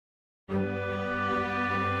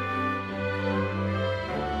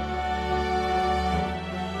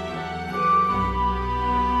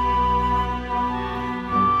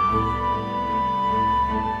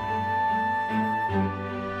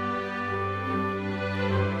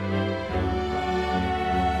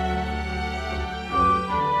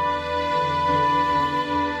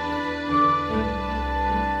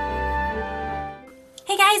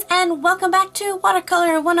and welcome back to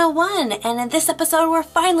Watercolor 101. And in this episode, we're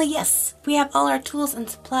finally, yes, we have all our tools and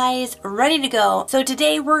supplies ready to go. So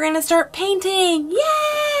today we're gonna start painting.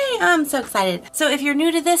 Yay! I'm so excited. So if you're new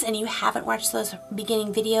to this and you haven't watched those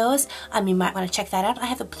beginning videos, you might want to check that out. I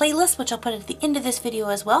have a playlist, which I'll put at the end of this video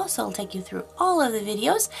as well, so it'll take you through all of the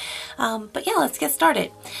videos. But yeah, let's get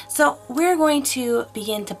started. So we're going to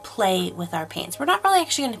begin to play with our paints. We're not really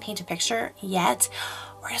actually going to paint a picture yet.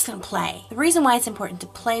 We're just going to play. The reason why it's important to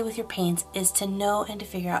play with your paints is to know and to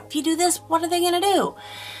figure out, if you do this, what are they going to do?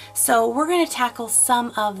 So we're going to tackle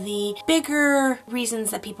some of the bigger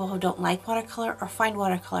reasons that people who don't like watercolor or find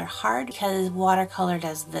watercolor hard, because watercolor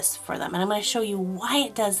does this for them. And I'm going to show you why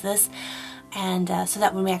it does this, and so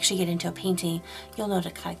that when we actually get into a painting, you'll know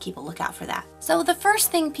to kind of keep a lookout for that. So the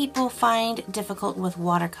first thing people find difficult with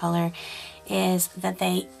watercolor is that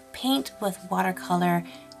they paint with watercolor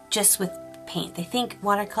just with paint. They think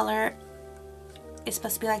watercolor is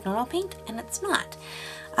supposed to be like normal paint, and it's not.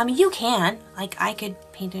 You can, like I could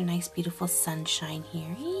paint a nice beautiful sunshine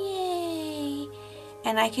here, yay!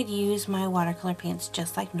 And I could use my watercolor paints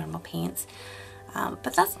just like normal paints,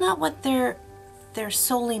 but that's not what they're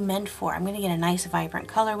solely meant for. I'm going to get a nice vibrant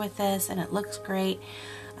color with this, and it looks great,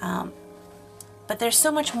 but there's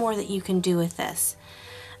so much more that you can do with this.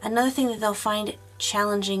 Another thing that they'll find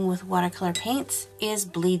challenging with watercolor paints is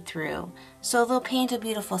bleed through. So they'll paint a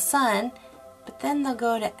beautiful sun, but then they'll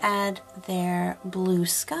go to add their blue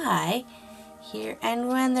sky here, and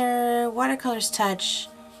when their watercolors touch,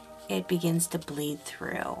 it begins to bleed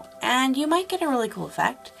through. And you might get a really cool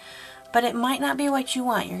effect, but it might not be what you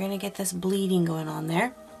want. You're going to get this bleeding going on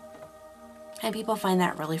there. And people find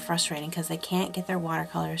that really frustrating because they can't get their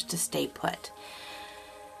watercolors to stay put.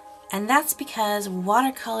 And that's because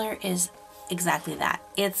watercolor is exactly that.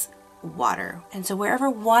 It's water. And so wherever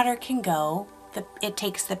water can go, it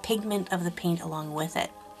takes the pigment of the paint along with it.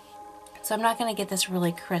 So I'm not going to get this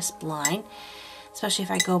really crisp line, especially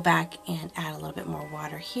if I go back and add a little bit more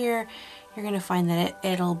water here. You're going to find that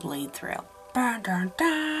it'll bleed through. Dun, dun,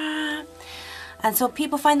 dun. And so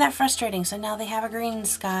people find that frustrating. So now they have a green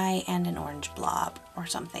sky and an orange blob or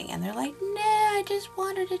something, and they're like, no, I just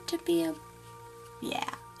wanted it to be a... Yeah,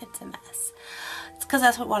 it's a mess. It's because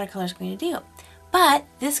that's what watercolor is going to do. But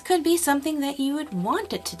this could be something that you would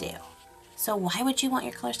want it to do. So why would you want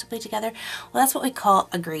your colors to bleed together? Well, that's what we call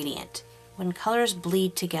a gradient. When colors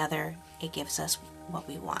bleed together, it gives us what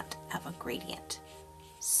we want of a gradient.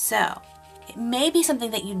 So it may be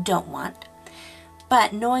something that you don't want,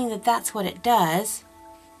 but knowing that that's what it does,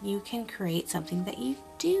 you can create something that you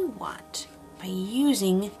do want by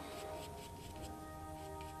using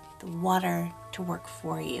the water to work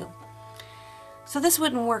for you. So this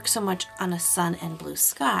wouldn't work so much on a sun and blue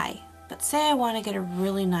sky, but say I want to get a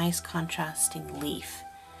really nice contrasting leaf.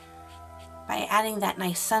 By adding that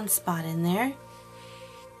nice sunspot in there,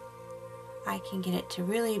 I can get it to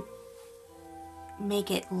really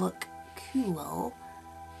make it look cool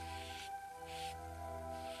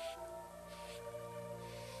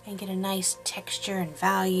and get a nice texture and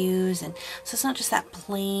values. And so it's not just that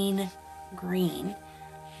plain green,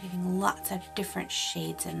 you're getting lots of different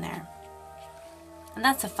shades in there. And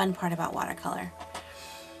that's the fun part about watercolor.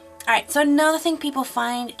 Alright, so another thing people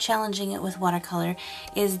find challenging it with watercolor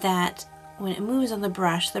is that when it moves on the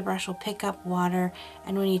brush will pick up water,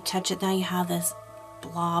 and when you touch it, now you have this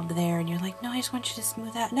blob there, and you're like, no, I just want you to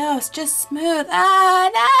smooth out. No, it's just smooth.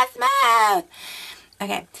 Not smooth.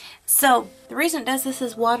 Okay, so the reason it does this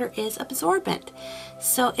is water is absorbent.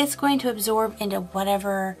 So it's going to absorb into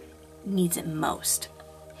whatever needs it most.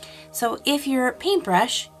 So if your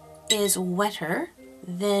paintbrush is wetter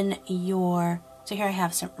than your... So here I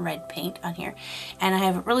have some red paint on here, and I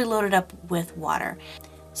have it really loaded up with water.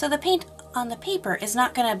 So the paint on the paper is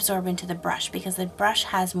not going to absorb into the brush because the brush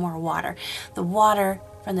has more water. The water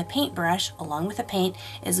from the paintbrush, along with the paint,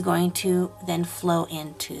 is going to then flow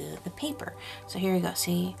into the paper. So here we go.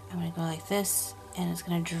 See, I'm going to go like this, and it's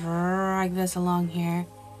going to drag this along here.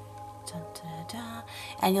 Dun, dun, dun,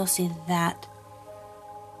 and you'll see that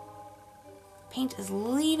paint is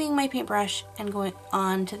leaving my paintbrush and going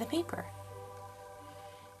onto the paper.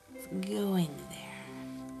 Going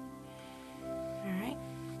there. Alright.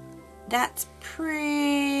 That's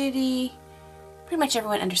pretty much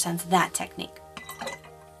everyone understands that technique.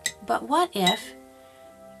 But what if you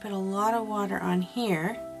put a lot of water on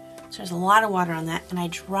here, so there's a lot of water on that, and I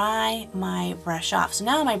dry my brush off. So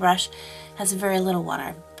now my brush has very little water.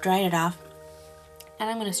 I've dried it off, and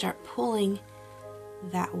I'm going to start pulling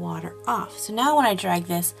that water off. So now when I drag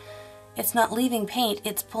this, it's not leaving paint,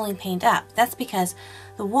 it's pulling paint up. That's because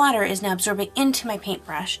the water is now absorbing into my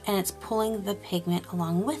paintbrush and it's pulling the pigment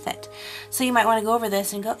along with it. So you might want to go over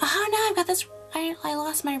this and go, oh, now I've got this, I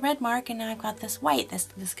lost my red mark and now I've got this white.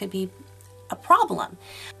 This could be a problem.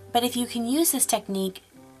 But if you can use this technique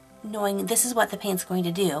knowing this is what the paint's going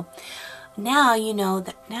to do, now you know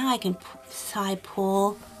that now I can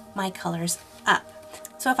pull my colors up.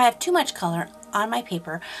 So if I have too much color on my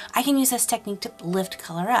paper, I can use this technique to lift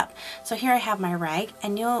color up. So here I have my rag,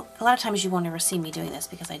 and a lot of times you won't ever see me doing this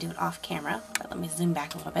because I do it off camera, but let me zoom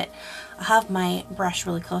back a little bit. I'll have my brush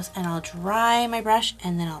really close and I'll dry my brush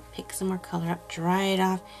and then I'll pick some more color up, dry it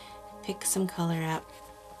off, pick some color up,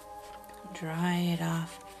 dry it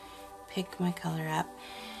off, pick my color up.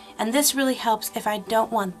 And this really helps if I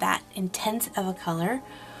don't want that intense of a color,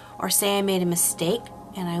 or say I made a mistake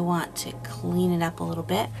and I want to clean it up a little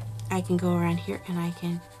bit. I can go around here and I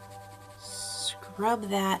can scrub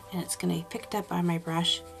that and it's going to be picked up on my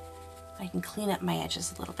brush. I can clean up my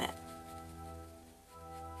edges a little bit.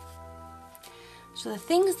 So the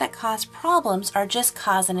things that cause problems are just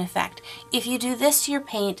cause and effect. If you do this to your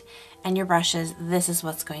paint and your brushes, this is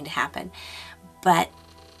what's going to happen. But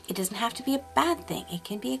it doesn't have to be a bad thing. It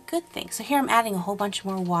can be a good thing. So here I'm adding a whole bunch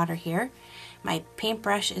more water here. My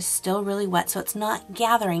paintbrush is still really wet, so it's not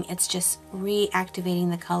gathering, it's just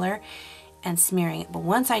reactivating the color and smearing it. But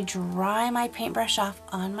once I dry my paintbrush off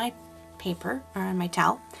on my paper, or on my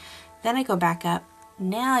towel, then I go back up.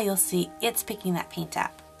 Now you'll see it's picking that paint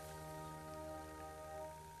up.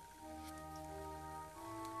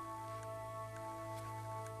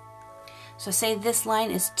 So say this line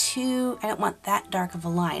is too, I don't want that dark of a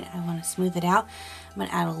line. I want to smooth it out. I'm going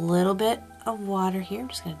to add a little bit of water here. I'm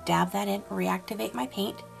just going to dab that in, reactivate my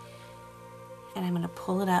paint, and I'm going to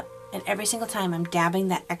pull it up. And every single time I'm dabbing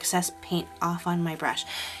that excess paint off on my brush.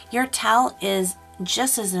 Your towel is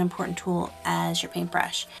just as an important tool as your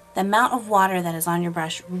paintbrush. The amount of water that is on your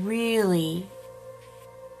brush really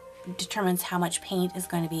determines how much paint is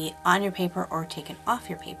going to be on your paper or taken off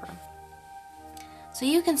your paper. So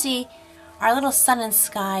you can see our little sun and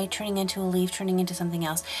sky turning into a leaf, turning into something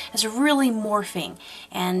else, is really morphing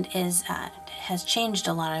and has changed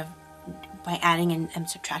a lot by adding and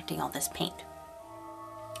subtracting all this paint.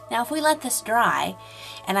 Now if we let this dry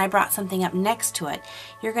and I brought something up next to it,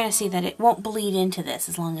 you're going to see that it won't bleed into this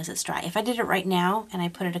as long as it's dry. If I did it right now and I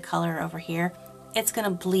put it a color over here, it's going to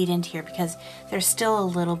bleed into here because there's still a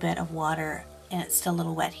little bit of water and it's still a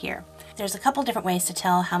little wet here. There's a couple different ways to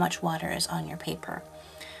tell how much water is on your paper.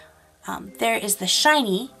 There is the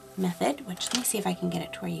shiny method, which let me see if I can get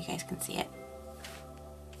it to where you guys can see it.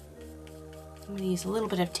 I'm going to use a little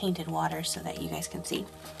bit of tainted water so that you guys can see.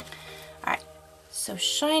 Alright, so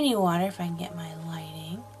shiny water, if I can get my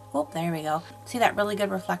lighting. Oh, there we go. See that really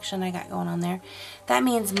good reflection I got going on there? That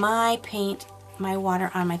means my paint, my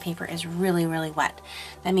water on my paper is really, really wet.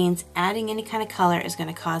 That means adding any kind of color is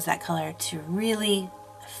going to cause that color to really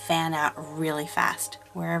fan out really fast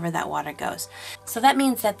wherever that water goes. So that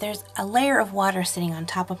means that there's a layer of water sitting on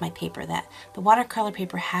top of my paper that the watercolor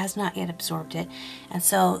paper has not yet absorbed it, and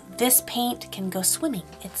so this paint can go swimming.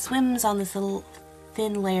 It swims on this little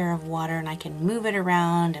thin layer of water and I can move it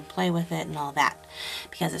around and play with it and all that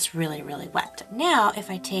because it's really, really wet. Now if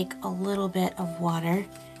I take a little bit of water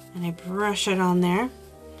and I brush it on there,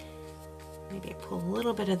 maybe I pull a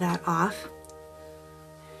little bit of that off.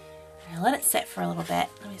 I let it sit for a little bit.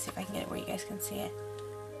 Let me see if I can get it where you guys can see it.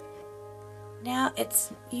 Now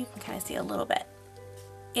you can kind of see a little bit.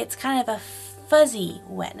 It's kind of a fuzzy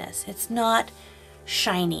wetness. It's not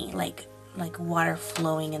shiny like water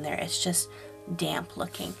flowing in there. It's just damp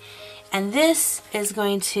looking. And this is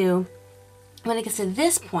going to, when it gets to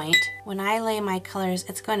this point, when I lay my colors,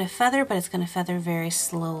 it's going to feather, but it's going to feather very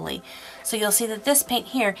slowly. So you'll see that this paint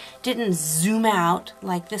here didn't zoom out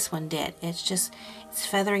like this one did. It's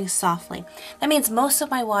feathering softly. That means most of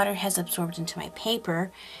my water has absorbed into my paper,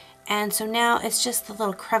 and so now it's just the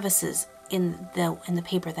little crevices in the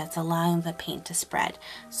paper that's allowing the paint to spread.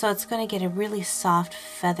 So it's going to get a really soft,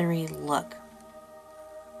 feathery look.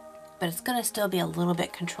 But it's going to still be a little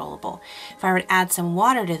bit controllable. If I were to add some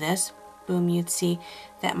water to this, boom, you'd see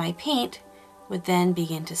that my paint would then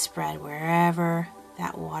begin to spread wherever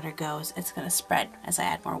that water goes. It's going to spread as I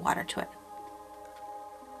add more water to it.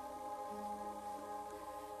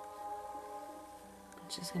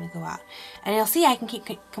 It's just going to go out. And you'll see I can keep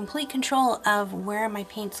complete control of where my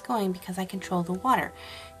paint's going because I control the water.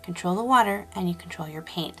 Control the water and you control your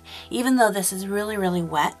paint. Even though this is really, really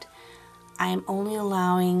wet, I'm only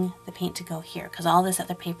allowing the paint to go here because all this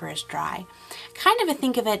other paper is dry. Kind of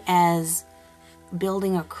think of it as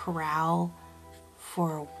building a corral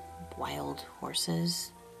for wild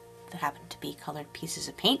horses. that happen to be colored pieces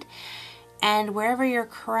of paint. And wherever your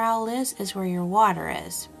corral is where your water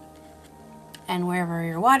is. And wherever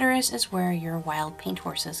your water is where your wild paint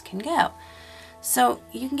horses can go. So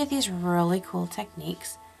you can get these really cool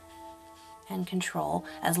techniques and control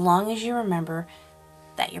as long as you remember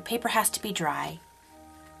that your paper has to be dry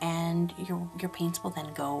and your paints will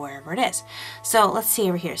then go wherever it is. So let's see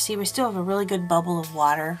over here. See, we still have a really good bubble of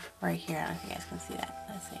water right here. I don't know if you guys can see that.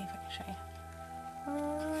 Let's see if I can show you.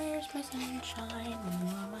 Where's my sunshine?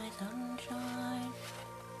 My sunshine.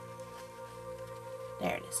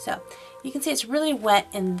 There it is. So you can see it's really wet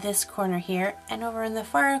in this corner here, and over in the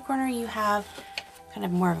far corner you have kind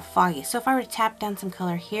of more of a foggy. So if I were to tap down some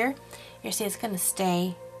color here, you see it's going to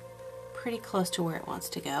stay pretty close to where it wants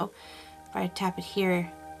to go. If I tap it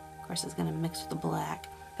here, of course it's going to mix with the black,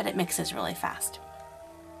 but it mixes really fast.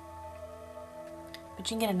 But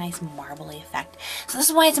you can get a nice marbly effect. So this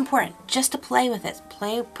is why it's important just to play with it.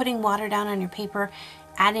 Play putting water down on your paper,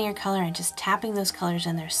 adding your color, and just tapping those colors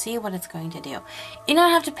in there. See what it's going to do. You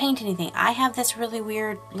don't have to paint anything. I have this really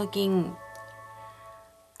weird looking,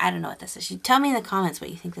 I don't know what this is. You tell me in the comments what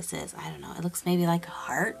you think this is. I don't know. It looks maybe like a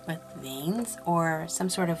heart with veins or some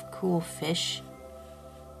sort of cool fish.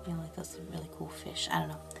 You know, like those really cool fish. I don't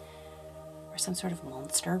know. Or some sort of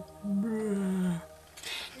monster.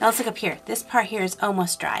 Now let's look up here. This part here is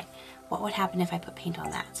almost dry. What would happen if I put paint on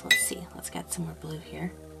that? So let's see. Let's get some more blue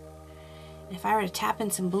here. And if I were to tap in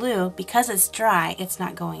some blue, because it's dry, it's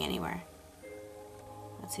not going anywhere.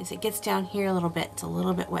 Let's see. So it gets down here a little bit. It's a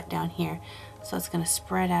little bit wet down here. So it's going to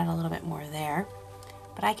spread out a little bit more there.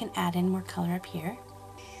 But I can add in more color up here.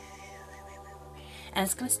 And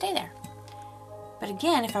it's going to stay there. But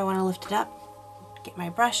again, if I want to lift it up, get my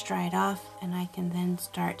brush, dry it off, and I can then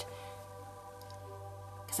start,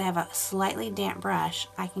 because I have a slightly damp brush,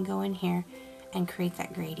 I can go in here and create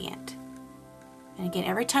that gradient. And again,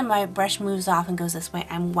 every time my brush moves off and goes this way,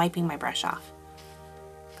 I'm wiping my brush off,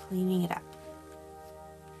 cleaning it up.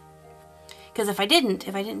 Because if I didn't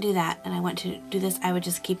do that and I went to do this, I would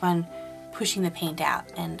just keep on pushing the paint out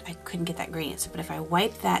and I couldn't get that gradient. But if I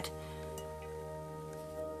wipe that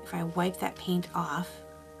paint off,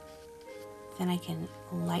 then I can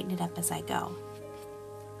lighten it up as I go.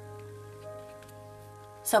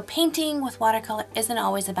 So painting with watercolor isn't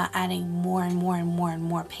always about adding more and more and more and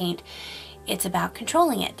more paint. It's about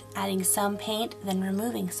controlling it, adding some paint, then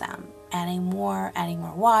removing some, adding more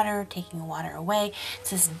water, taking the water away. It's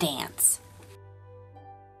this dance.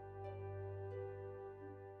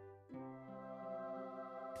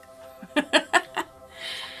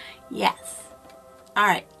 Yes.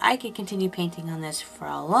 Alright, I could continue painting on this for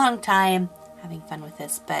a long time, having fun with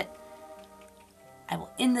this, but I will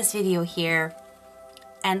end this video here.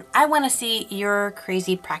 And I want to see your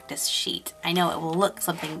crazy practice sheet. I know it will look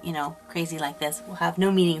something, you know, crazy like this. Will have no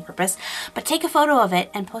meaning or purpose. But take a photo of it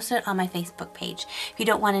and post it on my Facebook page. If you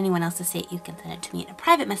don't want anyone else to see it, you can send it to me in a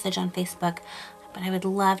private message on Facebook. But I would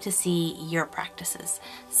love to see your practices.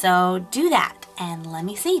 So do that and let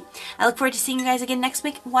me see. I look forward to seeing you guys again next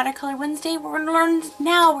week, Watercolor Wednesday. We're going to learn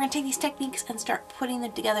now. We're going to take these techniques and start putting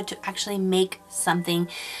them together to actually make something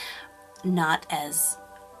not as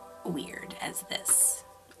weird as this.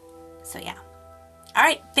 So yeah.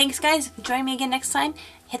 Alright, thanks guys. Join me again next time.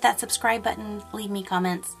 Hit that subscribe button. Leave me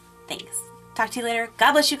comments. Thanks. Talk to you later.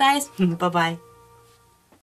 God bless you guys. Bye-bye.